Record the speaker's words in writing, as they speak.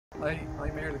Hi,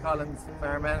 I'm Earl Collins,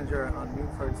 Farm Manager on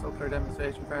Newford Suckler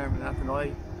Demonstration Farm in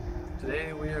Athenry.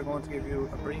 Today we are going to give you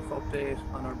a brief update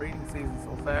on our breeding season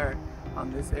so far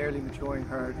on this early maturing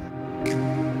herd.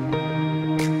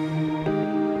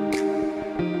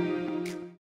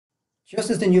 Just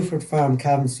as the Newford farm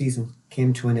calving season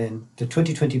came to an end, the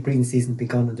 2020 breeding season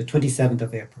began on the 27th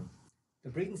of April. The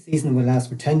breeding season will last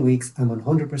for 10 weeks and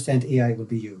 100% AI will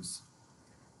be used.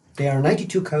 There are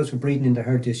 92 cows for breeding in the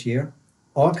herd this year.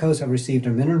 All cows have received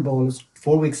their mineral bolus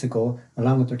 4 weeks ago,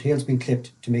 along with their tails being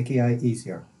clipped to make AI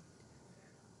easier.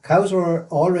 Cows were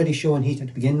already showing heat at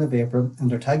the beginning of April and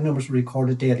their tag numbers were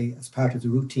recorded daily as part of the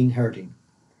routine herding.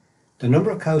 The number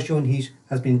of cows showing heat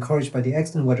has been encouraged by the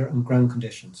excellent weather and ground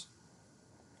conditions.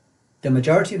 The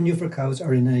majority of Newford cows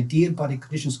are in an ideal body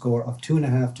condition score of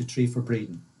 2.5 to 3 for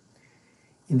breeding.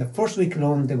 In the first week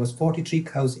alone there was 43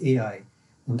 cows AI,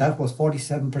 and that was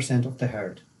 47% of the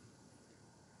herd.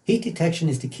 Heat detection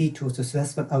is the key to a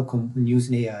successful outcome when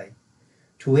using AI.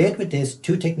 To aid with this,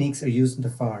 two techniques are used in the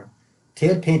farm: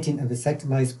 tail painting and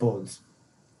vasectomized bulls.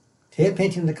 Tail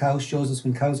painting on the cows shows us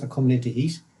when cows are coming into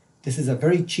heat. This is a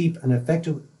very cheap and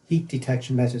effective heat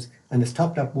detection method and is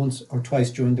topped up once or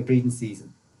twice during the breeding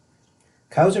season.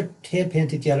 Cows are tail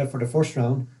painted yellow for the first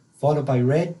round, followed by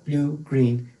red, blue,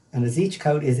 green, and as each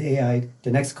cow is AI'd,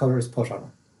 the next colour is put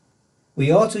on.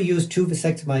 We also use two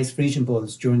vasectomized Friesian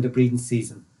bulls during the breeding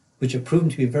season, which have proven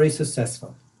to be very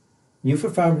successful.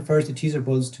 Newford Farm prefers the teaser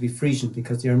bulls to be Friesian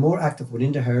because they are more active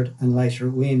within the herd and lighter,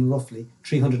 weighing roughly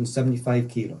 375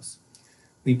 kilos.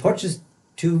 We purchased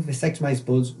two vasectomized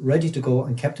bulls ready to go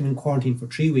and kept them in quarantine for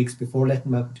 3 weeks before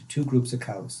letting them out into two groups of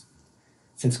cows.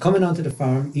 Since coming onto the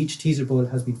farm, each teaser bull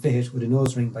has been fitted with a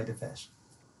nose ring by the vet.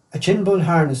 A chin bull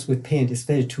harness with paint is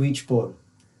fitted to each bull.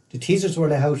 The teasers were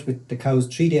let out with the cows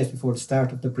 3 days before the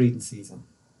start of the breeding season.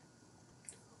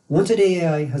 Once a day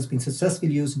AI has been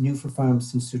successfully used in Newford Farm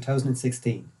since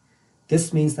 2016.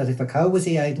 This means that if a cow was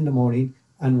AI'd in the morning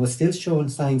and was still showing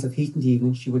signs of heat in the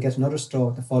evening, she would get another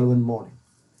straw the following morning.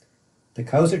 The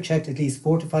cows are checked at least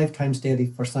 4 to 5 times daily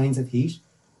for signs of heat.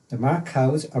 The marked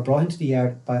cows are brought into the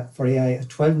yard for AI at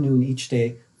 12 noon each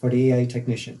day for the AI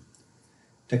technician.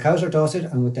 The cows are dotted,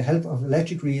 and with the help of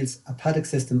electric reels, a paddock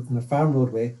system and a farm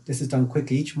roadway, this is done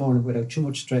quickly each morning without too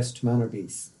much stress to man or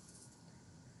beasts.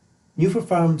 Newford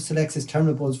Farm selects its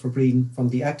terminal bulls for breeding from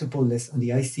the active bull list on the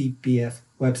ICBF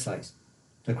website.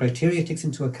 The criteria takes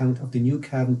into account of the new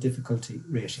calving difficulty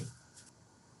rating.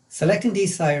 Selecting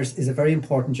these sires is a very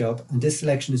important job, and this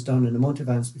selection is done in a month in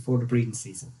advance before the breeding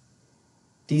season.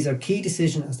 These are key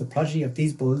decisions as the progeny of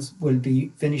these bulls will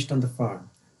be finished on the farm,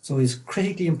 so it is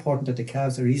critically important that the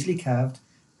calves are easily calved,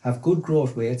 have good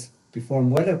growth weights, perform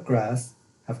well at grass,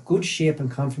 have good shape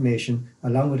and conformation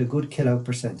along with a good kill-out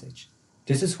percentage.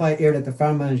 This is why Earl, the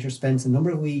farm manager, spends a number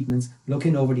of evenings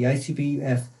looking over the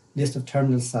ICBF list of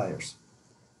terminal sires.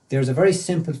 There is a very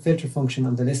simple filter function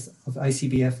on the list of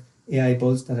ICBF AI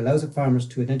bulls that allows the farmers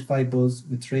to identify bulls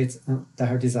with traits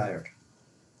that are desired.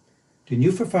 The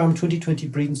Newford Farm 2020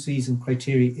 breeding season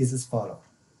criteria is as follows: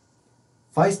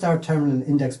 5-star terminal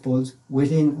index bulls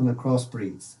within and across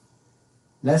breeds,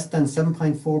 less than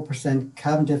 7.4%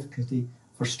 calving difficulty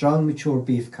for strong mature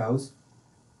beef cows,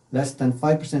 less than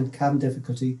 5% calving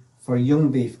difficulty for young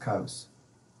beef cows,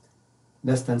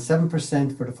 less than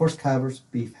 7% for the first calvers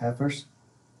beef heifers,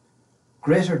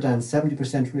 greater than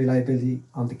 70% reliability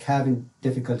on the calving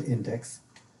difficulty index,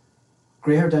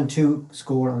 greater than 2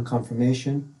 score on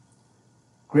conformation,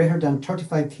 greater than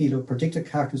 35 kilo predicted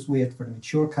carcass weight for the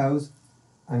mature cows,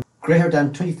 and greater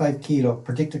than 25 kilo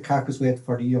predicted carcass weight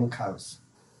for the young cows.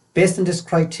 Based on this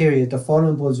criteria, the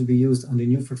following bulls will be used on the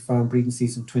Newford Farm breeding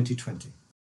season 2020.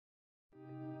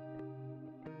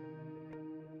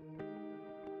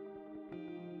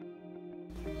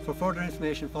 For further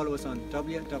information, follow us on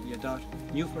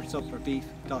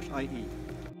www.newfordsupplerbeef.ie.